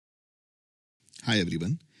Hi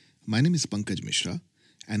everyone, my name is Pankaj Mishra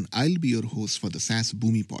and I'll be your host for the SaaS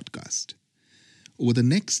Boomi podcast. Over the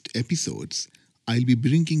next episodes, I'll be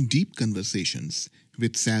bringing deep conversations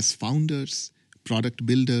with SaaS founders, product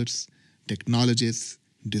builders, technologists,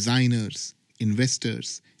 designers,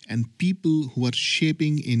 investors, and people who are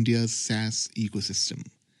shaping India's SaaS ecosystem.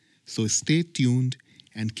 So stay tuned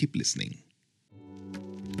and keep listening.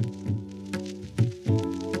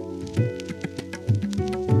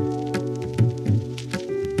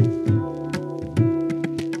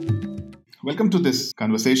 Welcome to this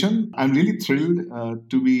conversation. I'm really thrilled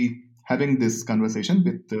to be having this conversation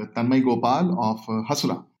with Tanmay Gopal of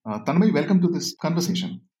Hasura. Tanmay, welcome to this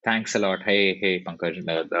conversation. Thanks a lot. Hey, Pankaj.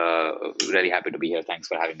 Really happy to be here. Thanks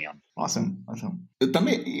for having me on. Awesome.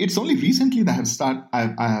 Tanmay, it's only recently that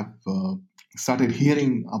I have started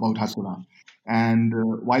hearing about Hasura, and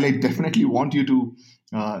while I definitely want you to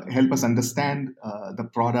help us understand the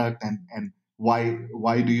product and why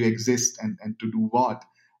do you exist and to do what.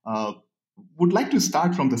 Uh, would like to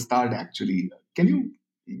start from the start actually. Can you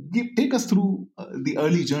take us through the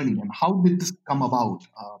early journey and how did this come about?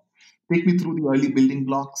 Take me through the early building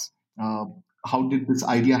blocks. Uh, how did this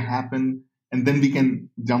idea happen? And then we can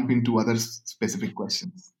jump into other specific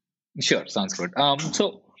questions. Sure, sounds good.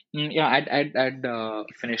 Yeah, I'd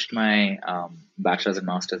finished my bachelor's and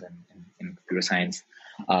master's in computer science,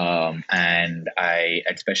 and I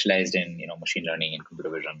had specialized in machine learning and computer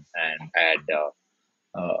vision, and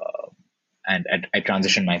I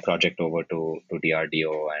transitioned my project over to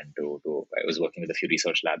DRDO and to I was working with a few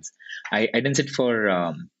research labs. I didn't sit for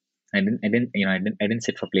I didn't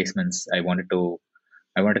sit for placements. I wanted to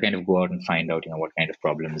kind of go out and find out, what kind of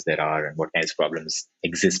problems there are and what kinds of problems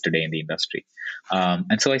exist today in the industry.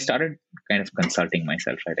 And so I started kind of consulting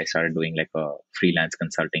myself, right? I started doing like a freelance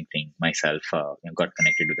consulting thing myself, got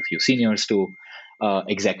connected with a few seniors to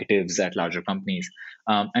executives at larger companies,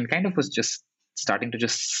 and kind of was just starting to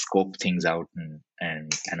just scope things out and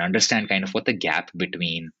understand kind of what the gap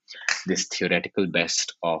between this theoretical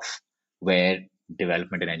best of where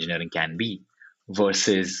development and engineering can be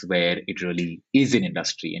versus where it really is in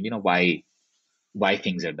industry, and why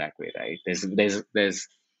things are that way, right?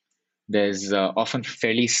 There's often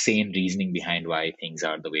fairly sane reasoning behind why things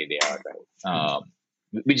are the way they are, right?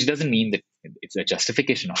 Which doesn't mean that it's a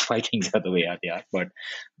justification of why things are the way they are, but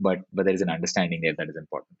there is an understanding there that is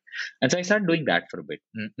important. And so I started doing that for a bit.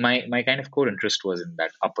 My kind of core interest was in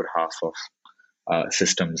that upper half of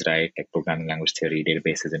systems, right? Like programming language theory,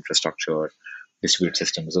 databases, infrastructure, distributed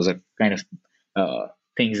systems. Those are kind of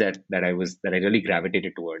things that I really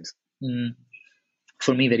gravitated towards. Mm,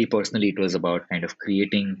 for me, very personally, it was about kind of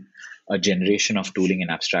creating a generation of tooling and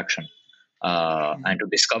abstraction, and to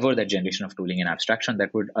discover that generation of tooling and abstraction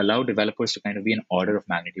that would allow developers to kind of be an order of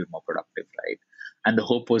magnitude more productive, right? And the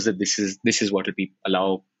hope was that this is what will be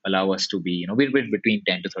allow us to be. We're between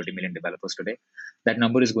 10 to 30 million developers today. That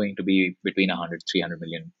number is going to be between 100 300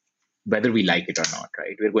 million, whether we like it or not,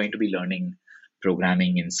 right? We're going to be learning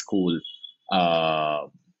programming in school, uh,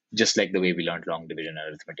 just like the way we learned long division and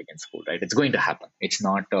arithmetic in school, right? It's going to happen. It's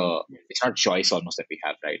not choice almost that we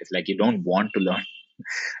have, right? It's like you don't want to learn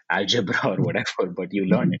algebra or whatever, but you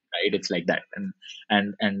learn it, right? It's like that, and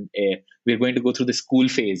we're going to go through the school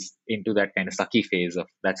phase into that kind of sucky phase of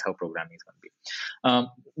that's how programming is going to be.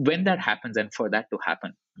 When that happens, and for that to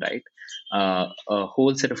happen, right, a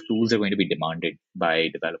whole set of tools are going to be demanded by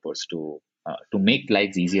developers to make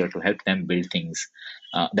lives easier, to help them build things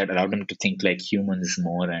that allow them to think like humans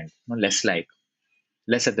more and less at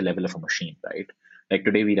the level of a machine, right? Like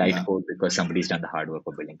today we write Yeah. code because somebody's done the hard work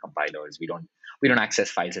of building compilers. We don't access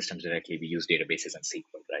file systems directly. We use databases and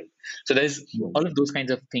SQL, right? So there's all of those kinds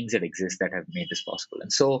of things that exist that have made this possible.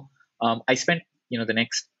 And so I spent the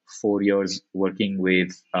next 4 years working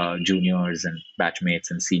with juniors and batchmates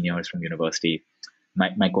and seniors from university.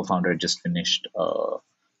 My co-founder had just finished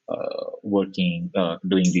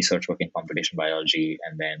doing research work in computational biology,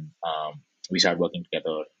 and then we started working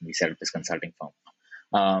together. We set up this consulting firm.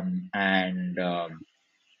 And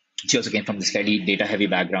she also came from this fairly data heavy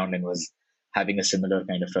background and was having a similar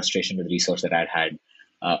kind of frustration with research that I'd had,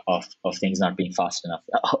 of things not being fast enough.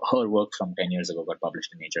 Her work from 10 years ago got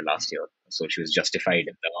published in Nature last year, so she was justified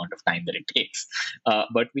in the amount of time that it takes.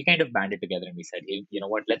 But we kind of banded together and we said, hey, you know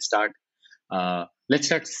what, let's start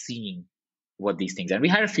seeing what these things are. And we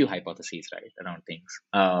had a few hypotheses, right, around things,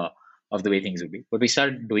 of the way things would be, but we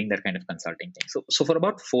started doing that kind of consulting thing. So for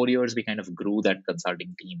about 4 years, we kind of grew that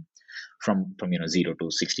consulting team from 0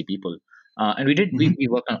 to 60 people, and we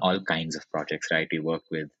work on all kinds of projects, right? We work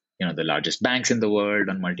with the largest banks in the world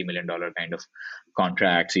on multi-million-dollar kind of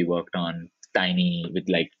contracts. We worked on tiny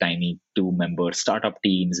 2-member startup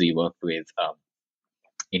teams. We worked with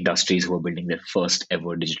industries who are building their first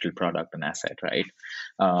ever digital product and asset, right?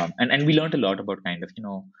 And we learned a lot about kind of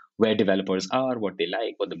where developers are, what they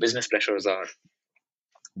like, what the business pressures are,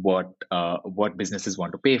 what businesses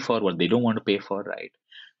want to pay for, what they don't want to pay for, right?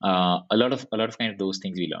 A lot of kind of those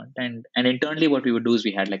things we learned, and internally what we would do is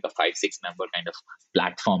we had like a 5-6 member kind of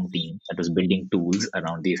platform team that was building tools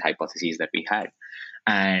around these hypotheses that we had,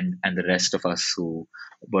 and the rest of us who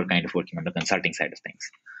were kind of working on the consulting side of things.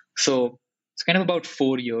 So it's kind of about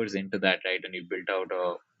 4 years into that, right? And we built out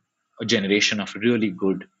a generation of really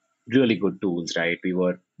good tools, right? We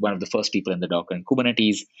were one of the first people in the Docker and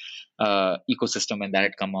Kubernetes ecosystem when that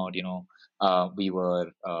had come out.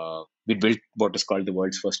 We built what is called the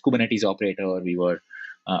world's first Kubernetes operator. We were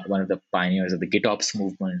one of the pioneers of the GitOps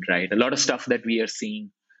movement, right? A lot of stuff that we are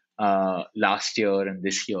seeing last year and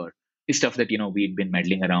this year is stuff that we'd been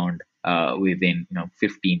meddling around within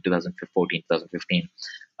 2014, 2015,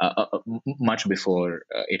 much before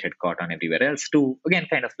it had caught on everywhere else. To again,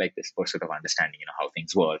 kind of like this pursuit of understanding, how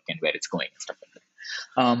things work and where it's going and stuff like that.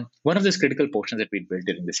 One of those critical portions that we built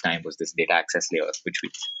during this time was this data access layer, which we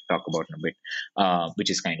talk about in a bit, which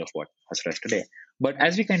is kind of what Hasura is today. But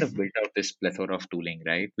as we kind of built out this plethora of tooling,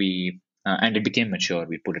 right, and it became mature.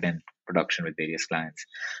 We put it in production with various clients.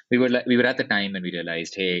 We were at the time and we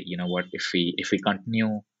realized, hey, you know what? If we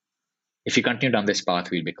continue down this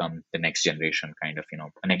path, we'll become the next generation kind of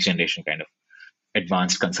a next generation kind of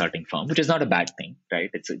advanced consulting firm, which is not a bad thing,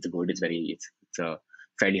 right? It's good. It's a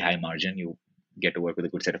fairly high margin. You get to work with a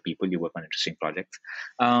good set of people. You work on interesting projects,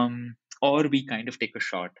 or we kind of take a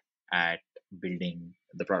shot at building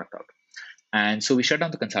the product out. And so we shut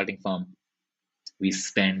down the consulting firm. We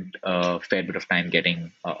spent a fair bit of time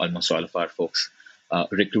getting almost all of our folks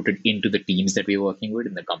recruited into the teams that we were working with,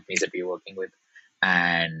 in the companies that we were working with,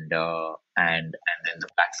 and then the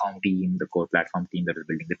platform team, the core platform team that was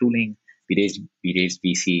building the tooling. We raised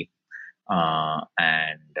VC,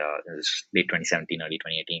 and it was late 2017, early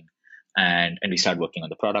 2018, and we started working on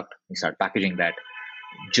the product. We started packaging that.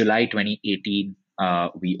 July 2018,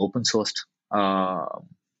 we open sourced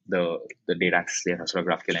the data access layer, Hasura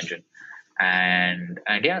GraphQL engine, and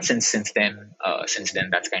yeah, since then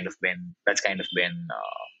that's kind of been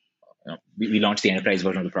we launched the enterprise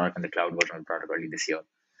version of the product and the cloud version of the product early this year.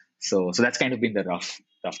 So that's kind of been the rough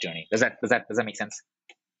journey. Does that make sense?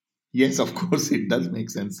 Yes, of course, it does make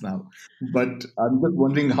sense now. But I'm just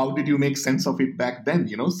wondering, how did you make sense of it back then?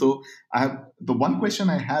 So the one question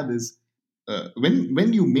I have is,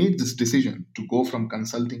 when you made this decision to go from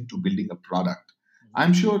consulting to building a product,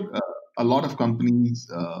 I'm sure a lot of companies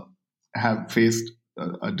have faced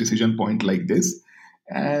a decision point like this.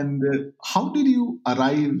 And how did you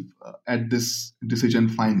arrive at this decision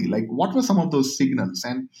finally? Like, what were some of those signals?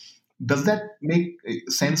 And does that make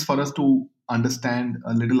sense for us to understand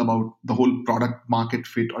a little about the whole product market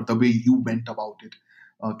fit or the way you went about it?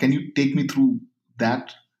 Can you take me through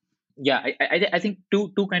that? Yeah, I think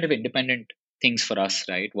two kind of independent things for us,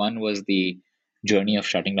 right? One was the journey of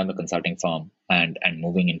shutting down the consulting firm and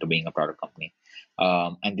moving into being a product company,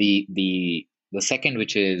 and the second,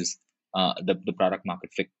 which is the product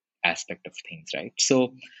market fit aspect of things, right?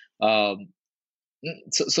 Um,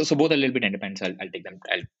 so both are a little bit independent. So I'll take them.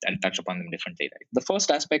 I'll touch upon them differently. Right? The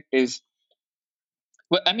first aspect is,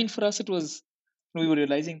 well, I mean, for us, it was we were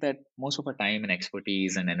realizing that most of our time and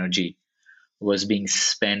expertise and energy was being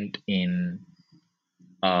spent in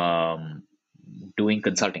um, doing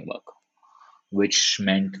consulting work, which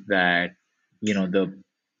meant that the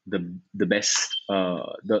best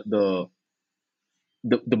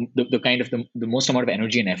the kind of the most amount of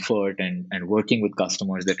energy and effort and working with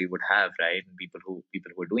customers that we would have, right? And people who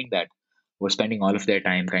are doing that were spending all of their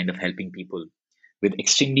time kind of helping people with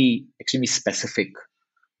extremely specific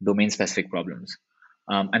domain specific problems,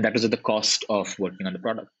 and that was at the cost of working on the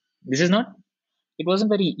product. This is not It wasn't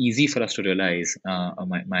very easy for us to realize.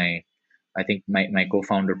 My I think my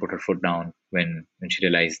co-founder put her foot down when she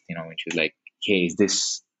realized, when she was like, hey,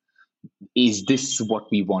 is this what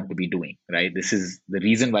we want to be doing, right? This is the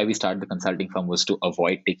reason why we started the consulting firm, was to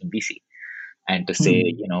avoid taking VC and to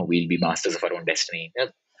say, Hmm. we'll be masters of our own destiny.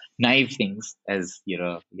 Naive things as you're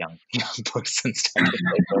a young person starting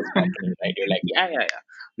their first company, right? You're like, yeah,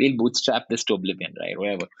 we'll bootstrap this to oblivion, right?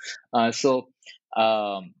 Whatever. So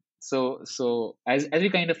as we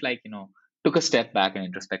kind of like took a step back and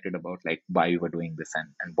introspected about like why we were doing this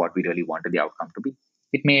and what we really wanted the outcome to be,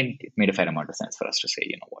 it made a fair amount of sense for us to say,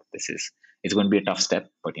 what, it's going to be a tough step,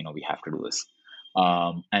 but we have to do this.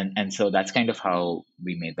 And so that's kind of how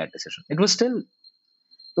we made that decision. It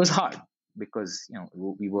was hard because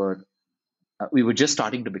we were just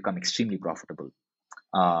starting to become extremely profitable,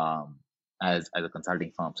 um, as a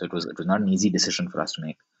consulting firm. So it was not an easy decision for us to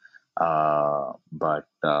make. But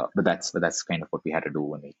that's kind of what we had to do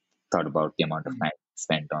when we thought about the amount of time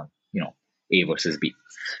spent on A versus B.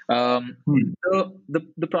 Hmm.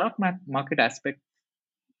 The product market aspect,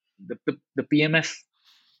 the PMF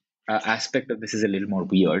aspect of this is a little more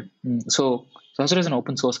weird. So Hustle is an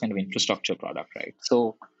open source kind of infrastructure product, right?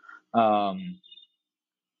 So um,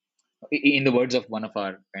 in the words of one of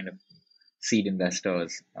our kind of seed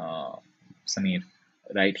investors, Samir,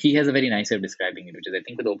 right? He has a very nice way of describing it, which is I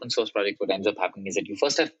think with open source projects, what ends up happening is that you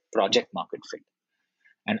first have project market fit,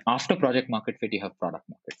 and after project market fit, you have product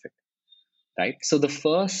market fit, right? So Hmm. the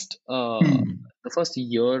first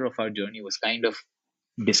year of our journey was kind of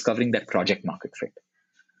discovering that project market fit,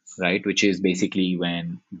 right? Which is basically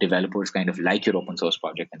when developers kind of like your open source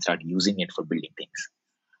project and start using it for building things.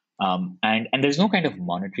 And there's no kind of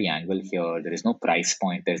monetary angle here. There is no price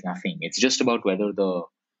point. There's nothing. It's just about whether the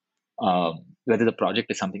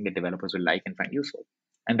project is something that developers will like and find useful.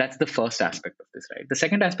 And that's the first aspect of this, right? The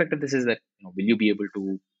second aspect of this is that will you be able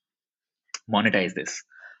to monetize this?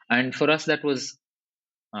 And for us, that was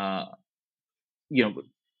uh, you know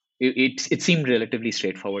it seemed relatively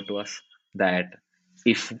straightforward to us that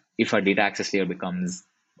if our data access layer becomes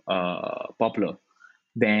popular,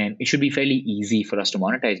 then it should be fairly easy for us to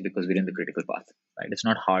monetize because we're in the critical path, right? It's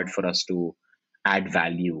not hard for us to add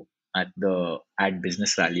value add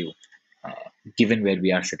business value, given where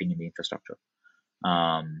we are sitting in the infrastructure.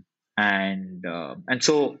 Um, and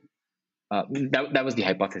so that was the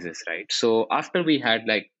hypothesis, right? So after we had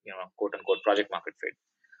quote unquote project market fit,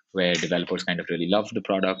 where developers kind of really loved the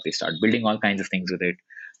product, they start building all kinds of things with it.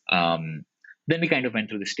 Um, then we kind of went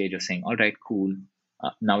through the stage of saying, all right, cool.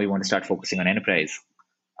 Now we want to start focusing on enterprise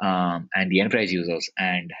and the enterprise users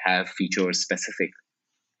and have features specific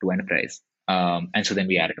to enterprise. And so then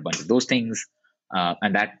we added a bunch of those things,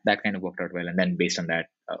 and that kind of worked out well. And then based on that,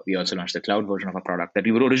 we also launched the cloud version of our product that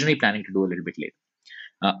we were originally planning to do a little bit later,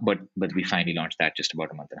 but we finally launched that just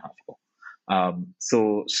about a month and a half ago.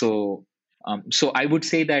 So I would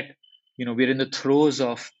say that we're in the throes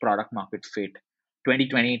of product market fit.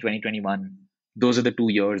 2020, 2021, those are the 2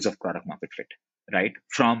 years of product market fit, right?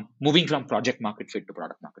 From moving from project market fit to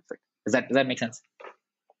product market fit. Does that make sense?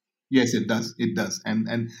 Yes, it does. It does,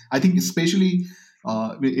 and I think especially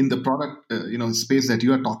in the product space that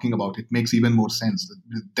you are talking about, it makes even more sense.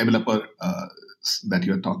 The developer that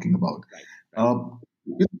you are talking about. Right. Uh,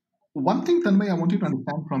 One thing, Tanmay, I want you to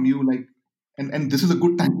understand from you, like, and this is a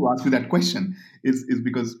good time to ask you that question, is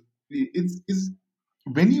because it's is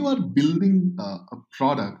when you are building a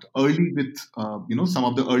product early with some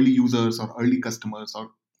of the early users or early customers, or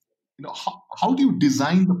how do you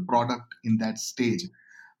design the product in that stage?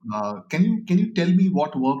 Can you tell me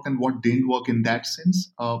what worked and what didn't work in that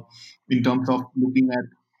sense, in terms of looking at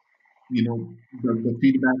the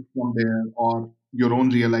feedback from there or your own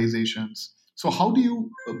realizations? So how do you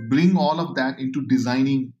bring all of that into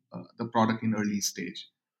designing the product in early stage?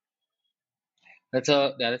 That's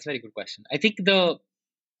a very good question. I think the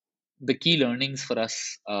key learnings for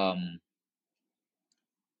us,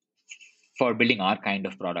 for building our kind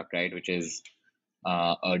of product, right, which is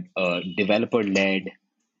a developer led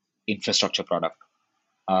infrastructure product,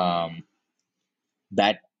 um,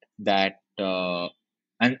 that that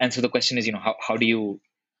and so the question is, how do you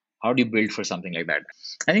build for something like that?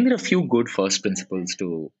 I think there are a few good first principles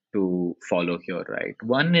to follow here, right?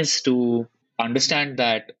 One is to understand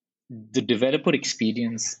that the developer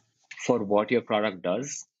experience for what your product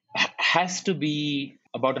does has to be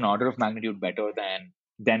about an order of magnitude better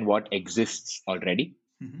than what exists already,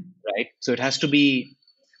 Mhm. right? So it has to be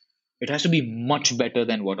much better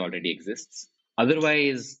than what already exists.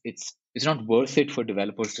 Otherwise, it's not worth it for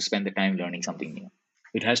developers to spend the time learning something new.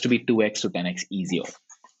 It has to be 2x to 10x easier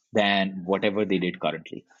than whatever they did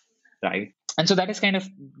currently, right? And so that is kind of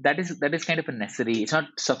a necessary. It's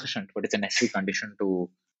not sufficient, but it's a necessary condition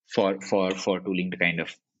for tooling to kind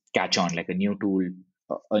of catch on, like a new tool,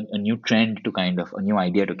 a new trend to kind of a new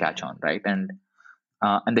idea to catch on, right? And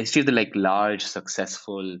the history of the like large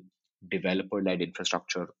successful developer led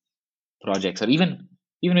infrastructure projects, or even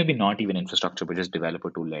maybe not even infrastructure but just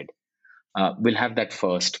developer tool led, will have that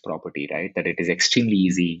first property, right? That it is extremely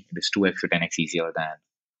easy. It is 2x to 10x easier than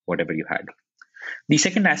whatever you had. The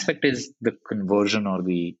second aspect is the conversion, or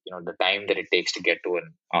the time that it takes to get to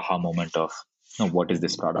an aha moment of what is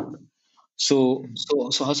this product. So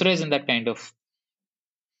Hasura is in that kind of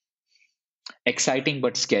exciting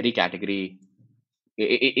but scary category,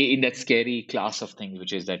 in that scary class of things,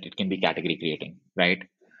 which is that it can be category creating, right?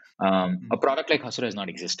 A product like Hasura has not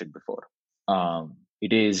existed before.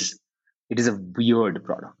 It is a weird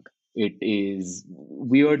product. It is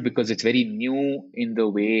weird because it's very new in the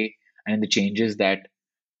way and the changes that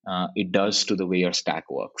it does to the way your stack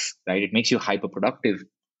works, right? It makes you hyper productive,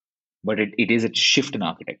 but it is a shift in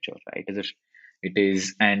architecture, right? It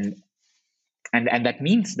is, and that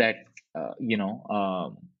means that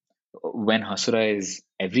when Hasura is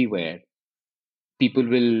everywhere, people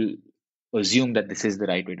will assume that this is the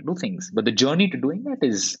right way to do things. But the journey to doing that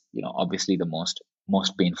is, obviously the most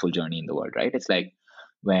painful journey in the world, right? It's like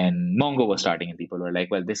when Mongo was starting and people were like,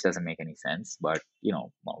 well, this doesn't make any sense, but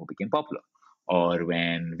Mongo became popular. Or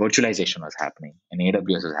when virtualization was happening and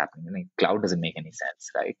AWS was happening, and cloud doesn't make any sense,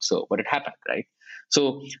 right? So, but it happened, right?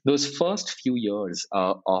 So those first few years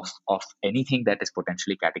of anything that is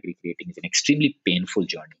potentially category creating is an extremely painful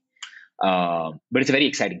journey, but it's a very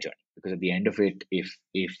exciting journey because at the end of it, if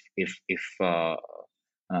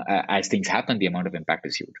as things happen, the amount of impact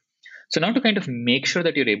is huge. So now to kind of make sure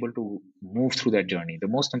that you're able to move through that journey, the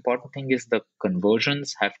most important thing is the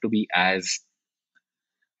conversions have to be as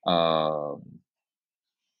uh,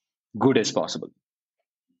 good as possible.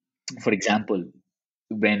 For example,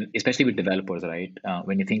 when especially with developers, right?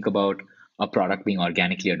 When you think about a product being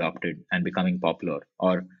organically adopted and becoming popular,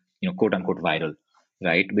 or quote unquote viral,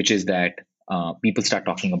 right? Which is that people start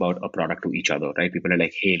talking about a product to each other, right? People are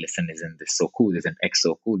like, "Hey, listen, isn't this so cool? Isn't X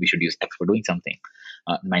so cool? We should use X for doing something.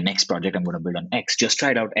 My next project, I'm going to build on X. Just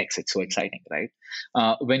tried out X. It's so exciting, right?"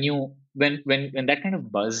 When that kind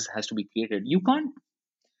of buzz has to be created, you can't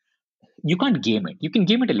game it. You can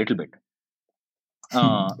game it a little bit.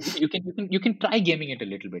 You can try gaming it a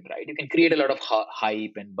little bit, right? You can create a lot of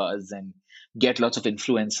hype and buzz and get lots of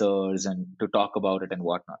influencers and to talk about it and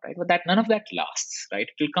whatnot, right? But that none of that lasts, right?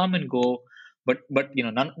 It will come and go, but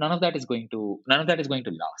none of that is going to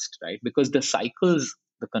last, right? Because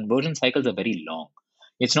the conversion cycles are very long.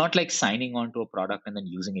 It's not like signing on to a product and then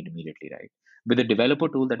using it immediately, right? With a developer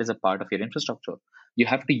tool that is a part of your infrastructure, you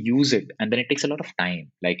have to use it, and then it takes a lot of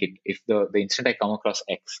time. Like if the instant I come across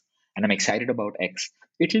X and I'm excited about X,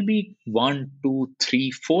 it'll be 1, 2,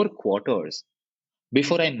 3, 4 quarters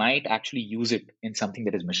before I might actually use it in something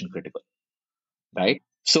that is mission critical, right?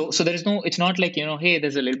 So there is no, it's not like, hey,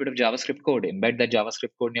 there's a little bit of JavaScript code, embed that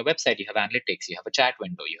JavaScript code in your website, you have analytics, you have a chat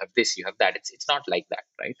window, you have this, you have that. It's not like that,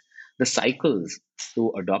 right? The cycles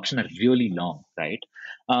to adoption are really long, right?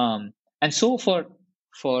 And so for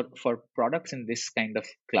products in this kind of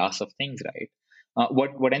class of things, right?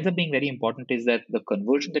 What ends up being very important is that the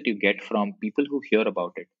conversion that you get from people who hear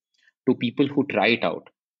about it to people who try it out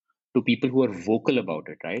to people who are vocal about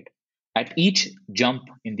it, right? At each jump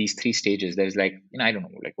in these three stages, there's like, I don't know,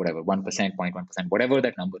 like whatever, 1%, 0.1%, whatever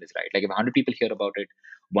that number is, right? Like if 100 people hear about it,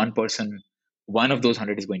 one of those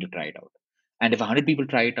 100 is going to try it out. And if 100 people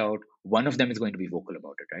try it out, one of them is going to be vocal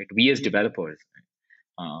about it, right? We as developers,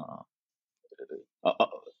 uh, uh, uh,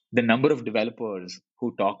 the number of developers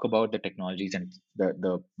who talk about the technologies and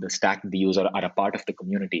the stack they use are a part of the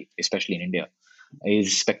community, especially in India,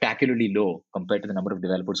 is spectacularly low compared to the number of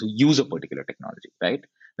developers who use a particular technology, right?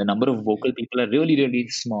 The number of vocal people are really, really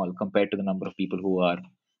small compared to the number of people who are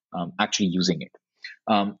actually using it.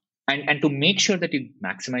 Um, and to make sure that you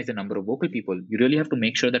maximize the number of vocal people, you really have to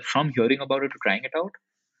make sure that from hearing about it to trying it out,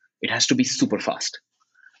 it has to be super fast.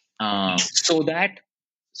 So that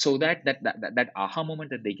aha moment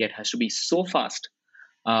that they get has to be so fast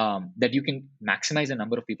that you can maximize the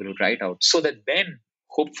number of people who try it out, so that then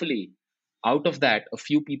hopefully out of that a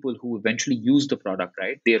few people who eventually use the product,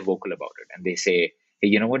 right, they're vocal about it and they say, hey,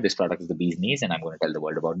 you know what, this product is the bee's knees and I'm going to tell the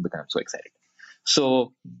world about it because I'm so excited.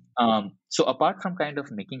 So apart from kind of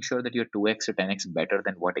making sure that you're 2x or 10x better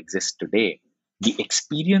than what exists today, the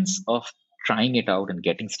experience of trying it out and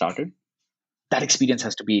getting started, that experience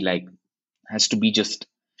has to be just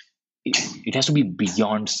it has to be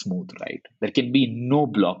beyond smooth, right? There can be no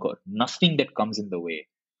blocker, nothing that comes in the way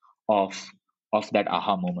of that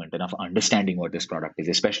aha moment and of understanding what this product is,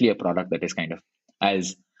 especially a product that is kind of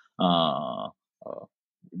as uh, uh,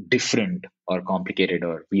 different or complicated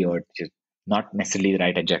or weird, just not necessarily the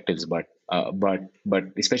right adjectives, but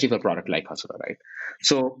especially for a product like Hasura, right?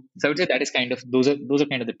 So I would say that is kind of those are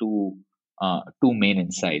kind of the two main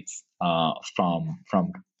insights from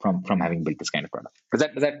having built this kind of product. Does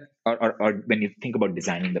that or when you think about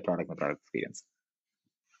designing the product experience?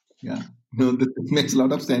 Yeah, no, this makes a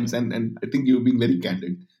lot of sense, and I think you've been very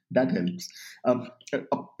candid. That helps.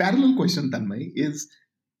 A parallel question, Tanmay, is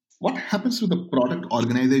what happens to the product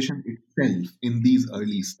organization itself in these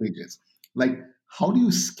early stages? Like, how do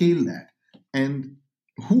you scale that, and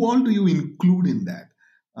who all do you include in that?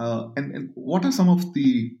 And what are some of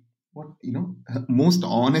the most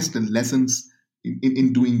honest and lessons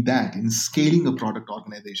in doing that, in scaling a product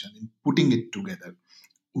organization, in putting it together?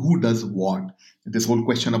 who does what. This whole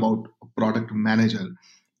question about product manager.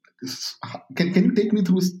 Can you take me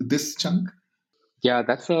through this chunk? Yeah,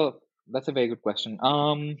 that's a very good question.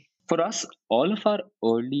 For us, all of our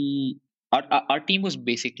early our team was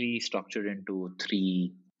basically structured into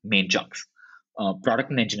three main chunks: product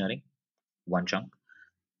and engineering, one chunk;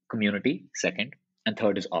 community, second; and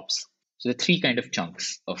third is ops. So the three kind of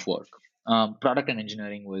chunks of work. Product and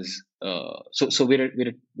engineering was so we're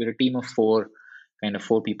a team of four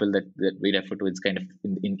people that we refer to as kind of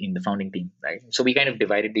in the founding team, right? So we kind of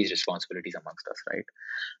divided these responsibilities amongst us, right?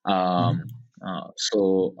 Um,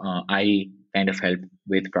 Mhm. I kind of help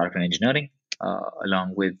with product and engineering,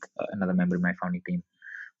 along with another member of my founding team,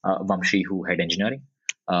 Vamshi, who had engineering.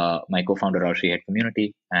 My co-founder Arshi had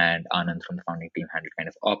community, and Anand from the founding team handled kind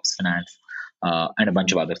of ops, finance, and a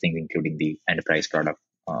bunch of other things, including the enterprise product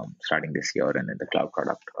starting this year, and then the cloud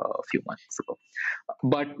product a few months ago.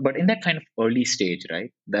 But in that kind of early stage,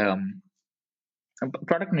 right, the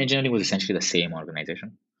product and engineering was essentially the same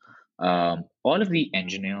organization. All of the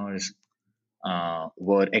engineers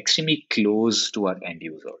were extremely close to our end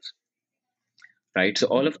users, right? So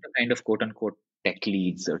all of the kind of quote unquote tech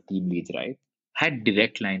leads or team leads, right, had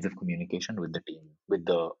direct lines of communication with the team, with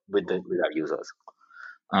our users,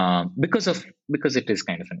 because it is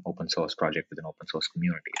kind of an open source project with an open source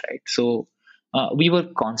community, right? So we were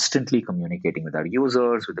constantly communicating with our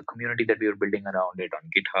users, with the community that we were building around it on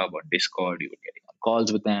GitHub, on Discord. We were getting on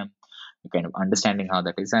calls with them, kind of understanding how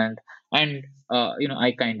that is, and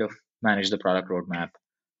I kind of managed the product roadmap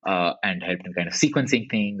and helped in kind of sequencing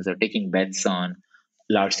things or taking bets on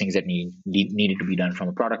large things that needed to be done from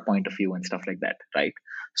a product point of view and stuff like that, right?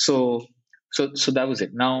 So so that was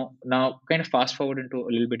it. Now kind of fast forward into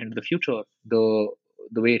a little bit into the future. The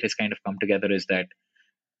way it has kind of come together is that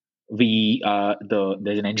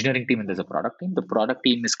there's an engineering team and there's a product team. The product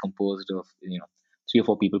team is composed of 3 or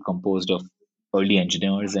 4 people composed of early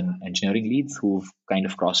engineers and engineering leads who've kind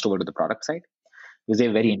of crossed over to the product side because they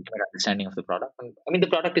have very intimate understanding of the product. And, I mean, the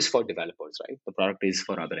product is for developers, right? The product is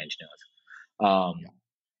for other engineers. Um,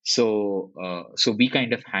 so we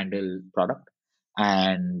kind of handle product,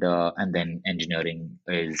 and then engineering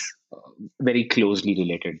is very closely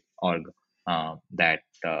related org that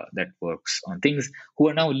works on things who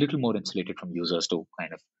are now a little more insulated from users to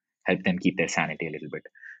kind of help them keep their sanity a little bit.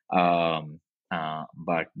 Um,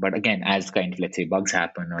 but again, as kind of, let's say, bugs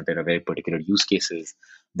happen or there are very particular use cases,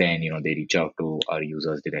 then they reach out to our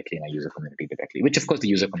users directly and our user community directly, which of course the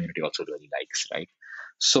user community also really likes, right?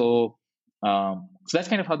 So so that's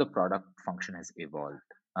kind of how the product function has evolved.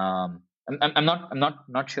 I'm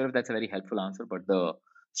not sure if that's a very helpful answer, but the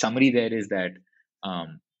summary there is that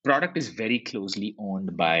product is very closely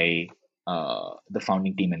owned by the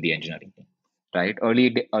founding team and the engineering team, right?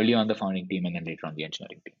 Early on the founding team, and then later on the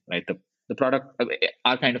engineering team, right? The product,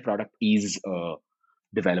 our kind of product is a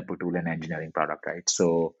developer tool and engineering product, right?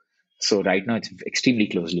 So right now it's extremely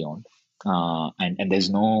closely owned, and there's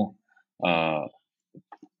no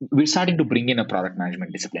we're starting to bring in a product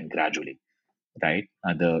management discipline gradually, right?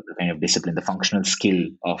 The kind of discipline, the functional skill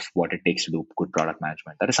of what it takes to do good product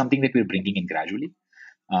management. That is something that we're bringing in gradually.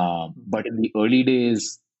 But in the early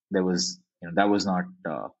days, there was, that was not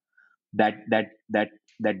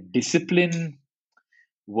that discipline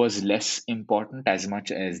was less important as much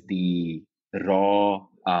as the raw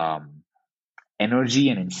energy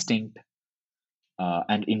and instinct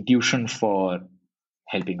and intuition for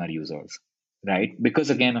helping our users, right? Because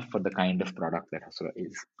again, for the kind of product that Hasura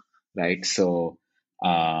is, right? So,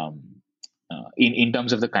 in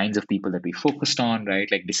terms of the kinds of people that we focused on, right?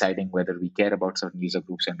 Like deciding whether we care about certain user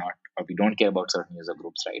groups or not, or we don't care about certain user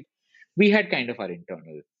groups, right? We had kind of our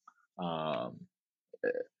internal um,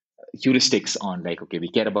 heuristics on, like, okay, we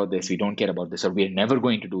care about this, we don't care about this, or we're never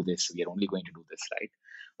going to do this, we are only going to do this,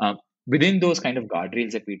 right? Within those kind of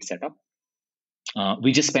guardrails that we'd set up,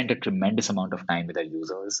 we just spent a tremendous amount of time with our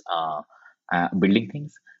users building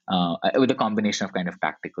things with a combination of kind of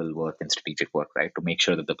tactical work and strategic work, right? To make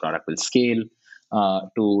sure that the product will scale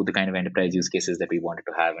to the kind of enterprise use cases that we wanted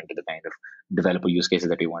to have and to the kind of developer use cases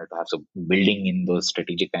that we wanted to have. So building in those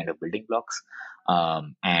strategic kind of building blocks,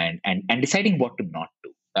 and deciding what to not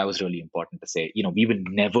do. That was really important to say, we will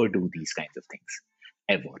never do these kinds of things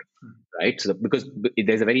ever, right? So because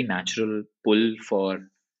there's a very natural pull for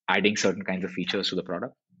adding certain kinds of features to the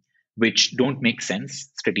product which don't make sense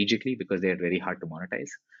strategically because they are very hard to monetize,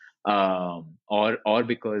 or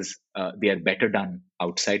because they are better done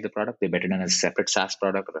outside the product. They're better done as a separate SaaS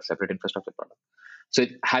product or a separate infrastructure product. So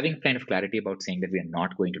having kind of clarity about saying that we are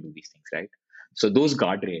not going to do these things, right? So those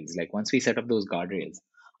guardrails, like once we set up those guardrails,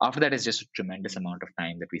 after that is just a tremendous amount of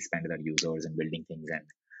time that we spend with our users and building things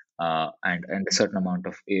and a certain amount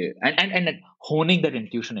of and honing that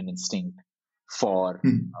intuition and instinct for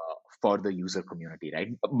Hmm. for the user community, right?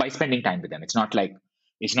 By spending time with them. It's not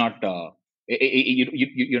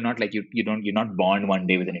you're not like you're not born one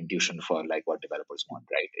day with an intuition for like what developers want,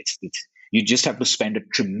 right? It's you just have to spend a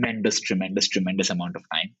tremendous amount of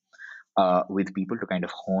time with people to kind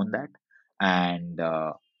of hone that. And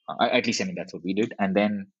at least I mean that's what we did. And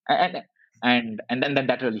then then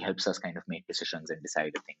that really helps us kind of make decisions and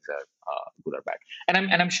decide if things are good or bad.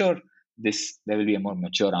 And I'm sure this there will be a more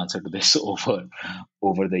mature answer to this over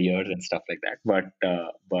the years and stuff like that.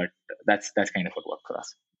 But that's kind of what worked for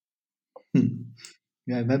us. Hmm.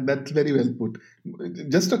 Yeah, that's very well put.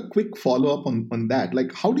 Just a quick follow up on that.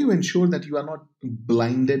 Like, how do you ensure that you are not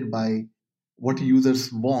blinded by what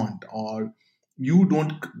users want, or you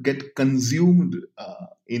don't get consumed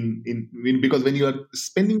because when you are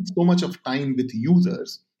spending so much of time with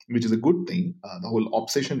users, which is a good thing, the whole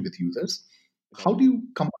obsession with users, how Right. do you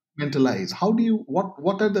compartmentalize? How do you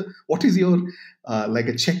what is your like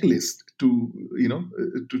a checklist to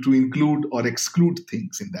to include or exclude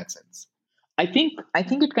things in that sense? I think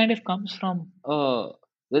it kind of comes from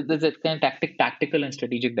there's a kind of tactical and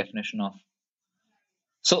strategic definition of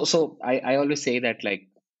so I always say that like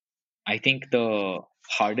I think the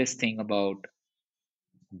hardest thing about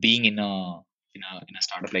being in a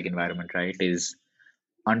startup like environment, right, is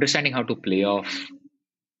understanding how to play off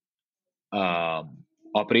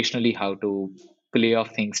operationally, how to play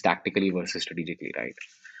off things tactically versus strategically, right?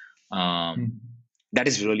 Um, Hmm. that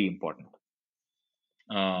is really important.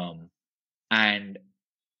 Um, and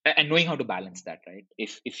and knowing how to balance that, right?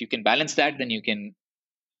 If you can balance that, then you can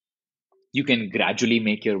gradually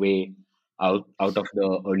make your way out of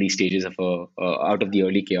the early stages of out of the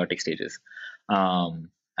early chaotic stages. And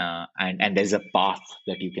there's a path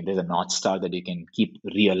that there's a north star that you can keep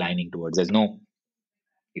realigning towards. There's no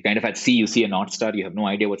You kind of at sea, you see a north star, you have no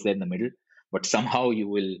idea what's there in the middle, but somehow you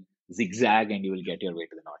will zigzag and you will get your way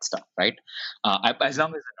to the north star, right? As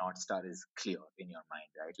long as the north star is clear in your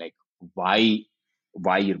mind, right? Like why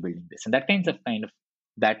why you're building this, and that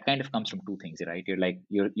kind of comes from two things, right?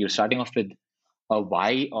 You're starting off with a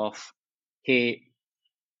why of, hey,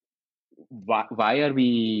 why are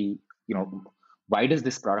we, you know, why does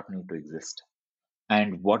this product need to exist,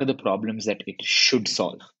 and what are the problems that it should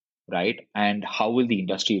solve, right? And how will the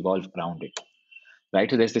industry evolve around it, right?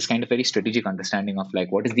 So there's this kind of very strategic understanding of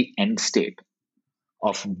like what is the end state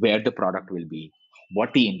of where the product will be,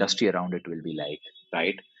 what the industry around it will be like,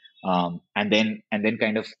 right? And then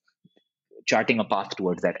kind of charting a path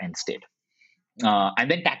towards that end state. And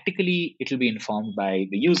then tactically, it will be informed by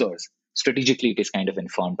the users. Strategically, it is kind of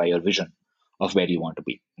informed by your vision of where you want to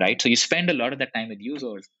be, right? So you spend a lot of that time with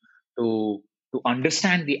users to to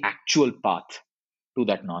understand the actual path to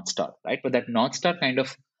that north star, right? But that north star kind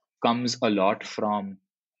of comes a lot from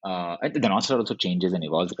the north star also changes and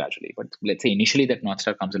evolves gradually. But let's say initially that north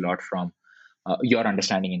star comes a lot from your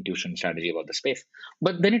understanding, intuition, strategy about the space.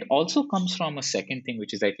 But then it also comes from a second thing,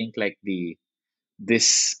 which is I think like the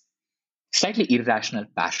this slightly irrational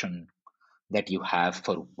passion that you have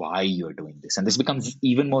for why you're doing this, and this becomes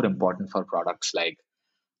even more important for products like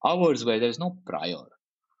ours, where there's no prior,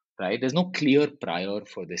 right? There's no clear prior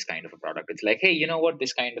for this kind of a product. It's like, hey, you know what?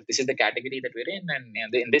 This is the category that we're in,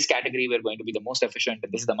 and in this category, we're going to be the most efficient,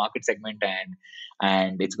 and this is the market segment,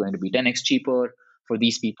 and it's going to be 10x cheaper for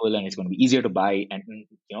these people, and it's going to be easier to buy, and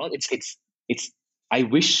it's. I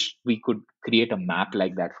wish we could create a map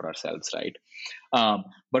like that for ourselves, right?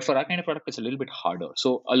 But for our kind of product, it's a little bit harder.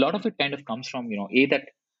 So a lot of it kind of comes from that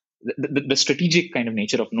the strategic kind of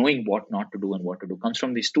nature of knowing what not to do and what to do comes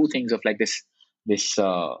from these two things of like this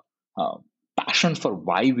uh, passion for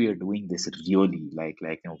why we are doing this, really,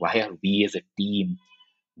 why are we as a team,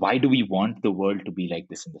 why do we want the world to be like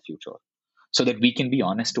this in the future, so that we can be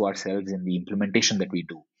honest to ourselves in the implementation that we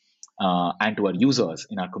do, and to our users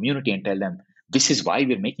in our community, and tell them this is why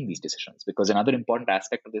we're making these decisions. Because another important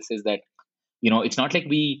aspect of this is that it's not like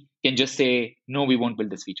we can just say no, we won't build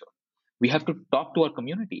this feature. We have to talk to our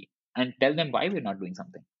community and tell them why we're not doing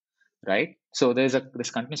something, right? So there's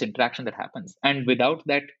this continuous interaction that happens, and without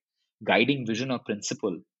that guiding vision or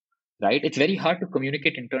principle, right, it's very hard to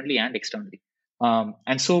communicate internally and externally.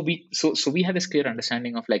 And so we have this clear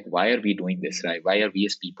understanding of like why are we doing this, right? Why are we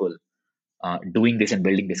as people doing this and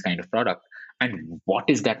building this kind of product, and what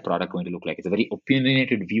is that product going to look like? It's a very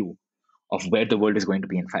opinionated view of where the world is going to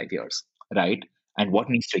be in 5 years, right? And what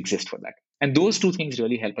needs to exist for that. And those two things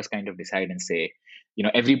really help us kind of decide and say,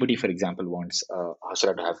 everybody, for example, wants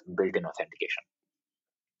Hasura to have built-in authentication,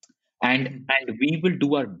 and we will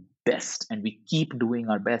do our best, and we keep doing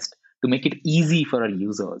our best to make it easy for our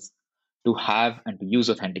users to have and to use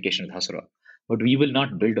authentication with Hasura, but we will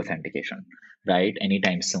not build authentication, right,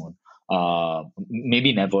 anytime soon.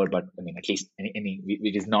 Maybe never, but I mean, at least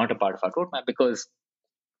it is not a part of our roadmap because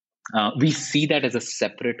we see that as a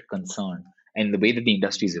separate concern. And the way that the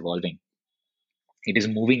industry is evolving, it is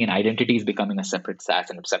moving, and identity is becoming a separate SaaS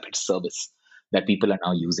and a separate service that people are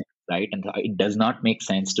now using, right? And it does not make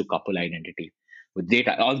sense to couple identity with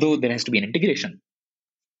data, although there has to be an integration.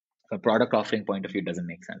 From a product offering point of view, it doesn't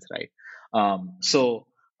make sense, right? So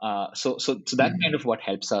that's kind of what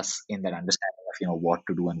helps us in that understanding of what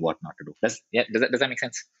to do and what not to do. Does that make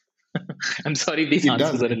sense? I'm sorry, these It does.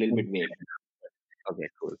 answers are a little bit vague. Okay,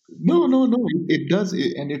 cool. No, no, no. It does,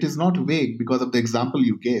 and it is not vague because of the example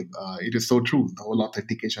you gave. It is so true. The whole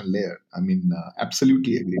authentication layer. I mean,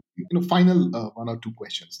 absolutely agree. Final one or two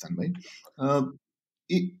questions, then, right? Uh,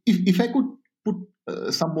 if I could put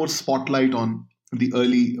some more spotlight on the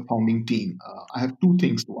early founding team, I have two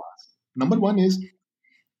things to ask. Number one is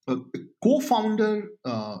uh, co-founder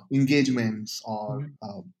engagements or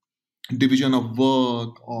Mhm. division of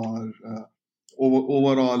work or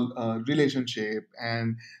overall relationship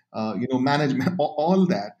and management. All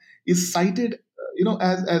that is cited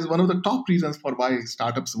as one of the top reasons for why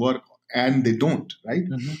startups work and they don't, right?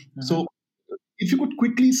 Mhm. Mhm. So if you could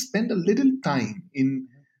quickly spend a little time in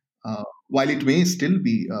while it may still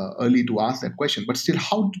be early to ask that question, but still,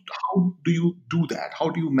 how do you do that? How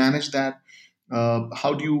do you manage that?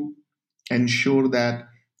 How do you ensure that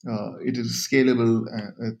it is scalable?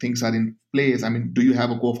 Things are in place. I mean, do you have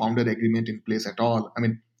a co-founder agreement in place at all? I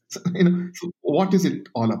mean, so what is it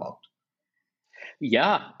all about?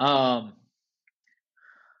 Yeah.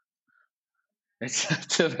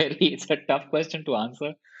 It's a tough question to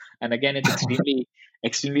answer, and again, it's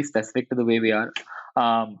extremely specific to the way we are.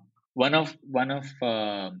 One of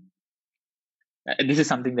this is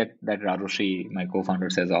something that Rarushi, my co-founder,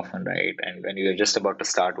 says often, right? And when we were just about to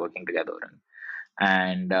start working together,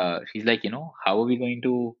 and she's like, how are we going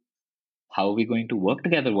to work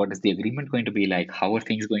together? What is the agreement going to be like? How are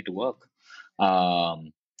things going to work?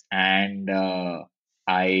 And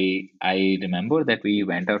I remember that we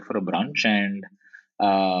went out for a brunch, and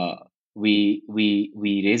uh, we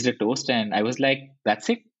raised a toast, and I was like, "That's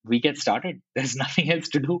it. We get started. There's nothing else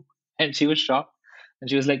to do." And she was shocked, and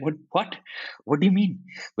she was like, "What? What? What do you mean?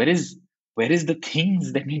 Where is the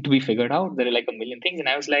things that need to be figured out? There are like a million things." And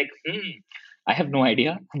I was like, I have no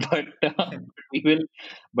idea, but we will.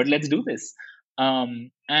 But let's do this.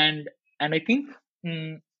 And I think.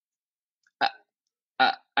 mm,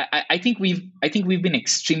 I think we've been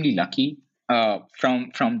extremely lucky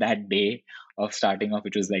from that day of starting off,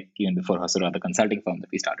 which was like even before Hasura, the consulting firm that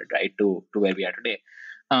we started, right, to where we are today.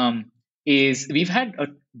 Um, is we've had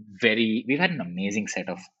an amazing set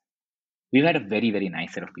of we've had a very very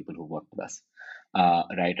nice set of people who worked with us,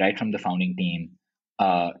 right from the founding team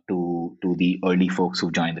to the early folks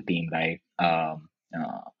who joined the team, right.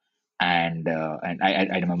 And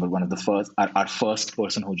I remember one of the first our first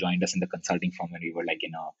person who joined us in the consulting firm when we were like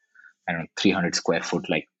in a I don't know 300 square foot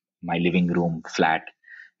like my living room flat,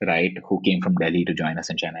 right? Who came from Delhi to join us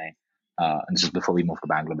in Chennai, and this is before we moved to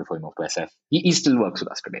Bangalore, before we moved to SF. He still works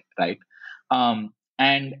with us today, right?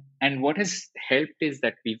 And what has helped is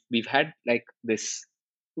that we've had like this.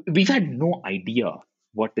 We've had no idea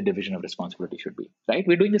what the division of responsibility should be, right?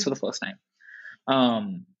 We're doing this for the first time,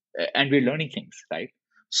 um, and we're learning things, right?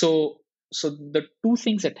 So the two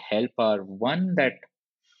things that help are one, that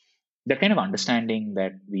the kind of understanding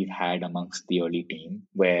that we've had amongst the early team,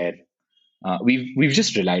 where we've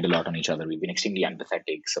just relied a lot on each other. We've been extremely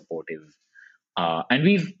empathetic, supportive, and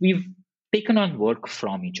we've taken on work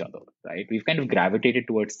from each other, right? We've kind of gravitated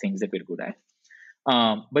towards things that we're good at,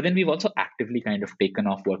 but then we've also actively kind of taken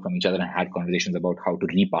off work from each other and had conversations about how to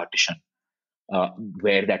repartition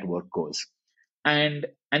where that work goes, and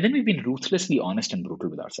then we've been ruthlessly honest and brutal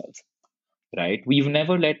with ourselves, right. We've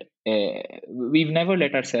never let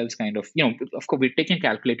ourselves kind of, of course we're taking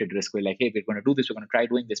calculated risk. We're like, hey, we're going to do this, we're going to try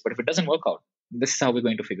doing this, but if it doesn't work out, this is how we're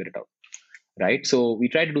going to figure it out, right. So we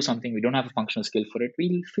try to do something, we don't have a functional skill for it,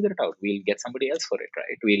 we'll figure it out, we'll get somebody else for it,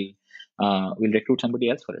 right. We'll recruit somebody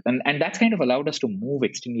else for it, and that's kind of allowed us to move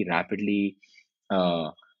extremely rapidly,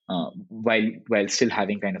 uh, while still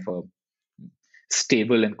having kind of a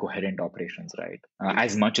stable and coherent operations, right,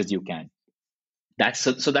 as much as you can. That's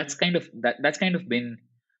kind of been,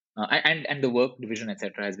 and the work division,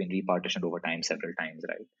 etc., has been repartitioned over time several times,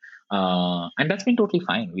 right. And that's been totally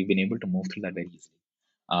fine. We've been able to move through that very easily.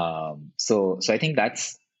 So I think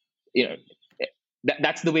that's, you know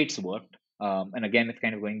that's the way it's worked. And again, it's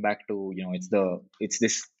kind of going back to, it's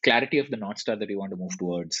this clarity of the north star that we want to move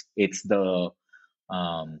towards. It's the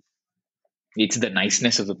um, It's the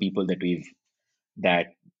niceness of the people that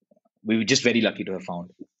we were just very lucky to have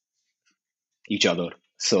found each other.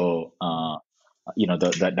 So,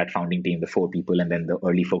 that founding team, the four people, and then the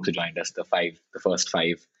early folks who joined us, uh, the first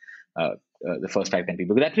 5, 10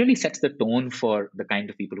 people. That really sets the tone for the kind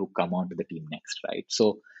of people who come onto the team next, right?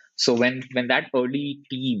 So when that early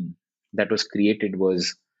team that was created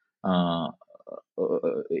uh,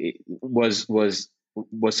 was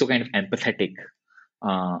so kind of empathetic,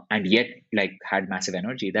 and yet like had massive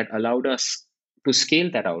energy, that allowed us to scale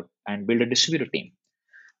that out and build a distributed team,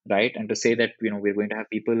 right? And to say that we're going to have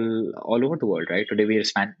people all over the world, right? Today we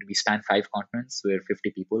span 5 continents. We're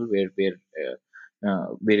 50 people. We're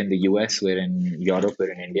in the US. We're in Europe.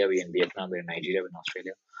 We're in India. We're in Vietnam. We're in Nigeria. We're in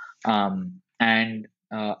Australia.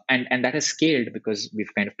 And that has scaled because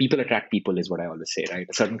we've kind of, people attract people is what I always say, right?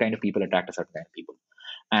 A certain kind of people attract a certain kind of people,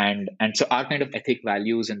 and so our kind of ethic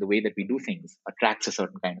values and the way that we do things attracts a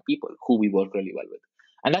certain kind of people who we work really well with,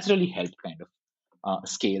 and that's really helped kind of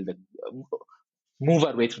scale the move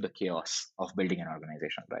our way through the chaos of building an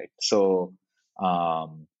organization, right? So,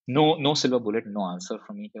 no silver bullet, no answer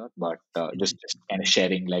from me here, but just kind of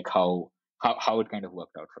sharing like how it kind of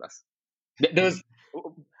worked out for us. There was,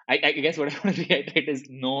 I guess what I want to reiterate is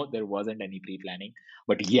no, there wasn't any pre-planning,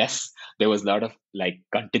 but yes, there was a lot of like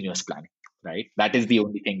continuous planning, right? That is the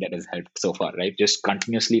only thing that has helped so far, right? Just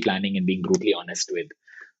continuously planning and being brutally honest with,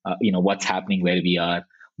 what's happening, where we are,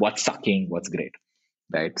 what's sucking, what's great,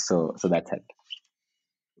 right? So that's helped.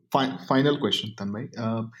 Final question, Tanmay.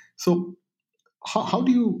 So, how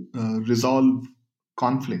do you resolve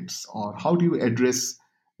conflicts, or how do you address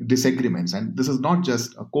disagreements? And this is not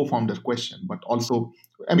just a co-founder question, but also,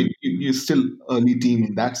 I mean, you're still early team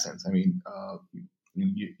in that sense. I mean,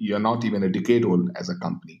 you're not even a decade old as a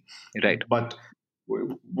company. Right. But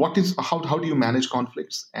how do you manage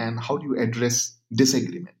conflicts, and how do you address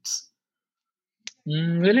disagreements?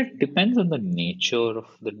 Well, it depends on the nature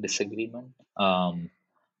of the disagreement.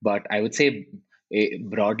 But I would say,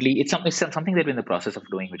 broadly, it's something that we're in the process of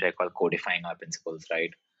doing, which I call codifying our principles,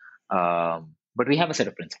 right? But we have a set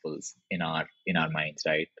of principles in our minds,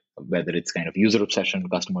 right? Whether it's kind of user obsession,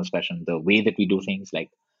 customer obsession, the way that we do things, like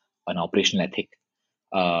an operational ethic,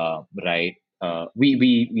 right?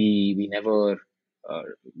 We never, uh,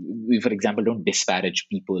 we, for example, don't disparage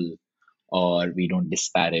people, or we don't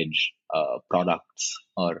disparage products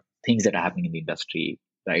or things that are happening in the industry,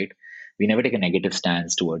 right? We never take a negative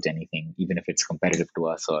stance towards anything, even if it's competitive to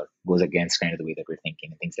us or goes against kind of the way that we're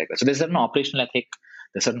thinking and things like that. So there's certain operational ethic,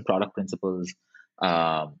 there's certain product principles,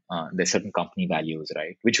 there's certain company values,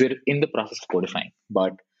 right, which we're in the process of codifying,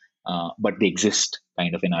 but they exist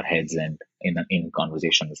kind of in our heads and in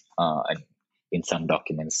conversations, and in some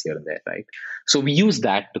documents here and there, right? So we use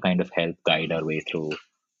that to kind of help guide our way through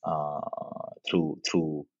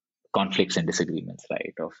conflicts and disagreements,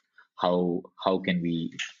 right? Of how can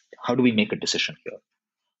we how do we make a decision here,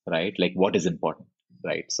 right? Like what is important,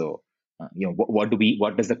 right? So what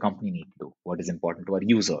does the company need to do? What is important to our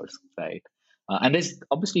users, right? And there's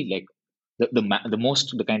obviously like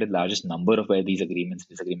the kind of largest number of where these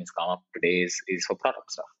disagreements come up today is for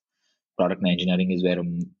product stuff. Product and engineering is where a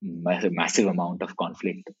massive amount of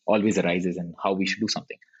conflict always arises, and how we should do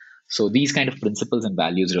something. So these kind of principles and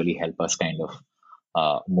values really help us kind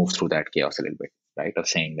of move through that chaos a little bit, right? Of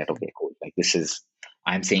saying that, okay, cool, like this is,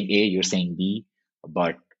 I'm saying A, you're saying B,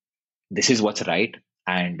 but this is what's right,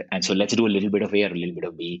 and so let's do a little bit of A or a little bit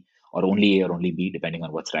of B, or only A or only B, depending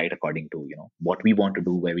on what's right according to what we want to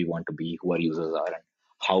do, where we want to be, who our users are, and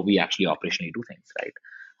how we actually operationally do things, right?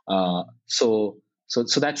 So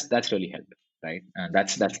that's really helped, right? And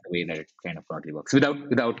that's the way that it kind of broadly works, without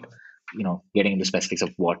getting into specifics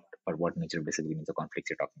of what nature of disagreements or conflicts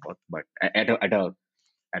you're talking about, but at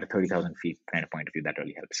a 30,000 feet kind of point of view, that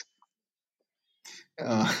really helps.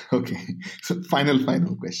 Okay, so final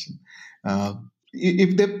question. Uh,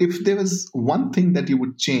 if there was one thing that you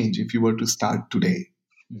would change if you were to start today,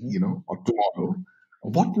 or tomorrow,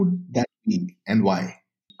 what would that be, and why?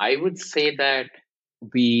 I would say that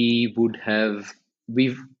we would have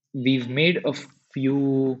we've we've made a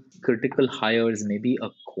few critical hires maybe a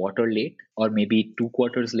quarter late, or maybe 2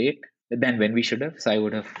 quarters late than when we should have. So I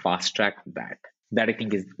would have fast tracked that. That I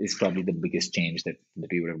think is probably the biggest change that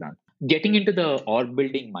we would have done. Getting into the org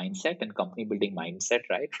building mindset and company building mindset,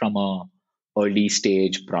 right? From a early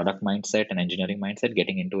stage product mindset and engineering mindset,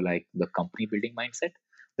 getting into like the company building mindset.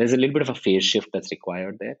 There's a little bit of a phase shift that's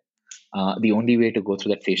required there. The only way to go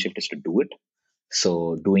through that phase shift is to do it.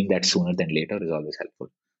 So doing that sooner than later is always helpful.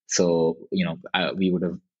 So we would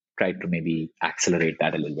have tried to maybe accelerate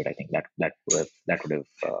that a little bit. I think that would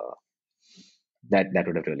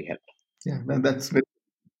have really helped. Yeah, that's very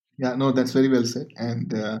Yeah, no, that's very well said.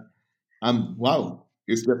 And wow,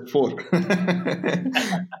 it's just four.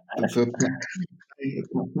 So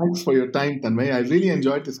thanks for your time, Tanmay. I really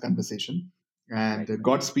enjoyed this conversation, and Likewise.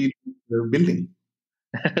 Godspeed building.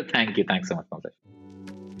 Thank you. Thanks so much, Pankaj.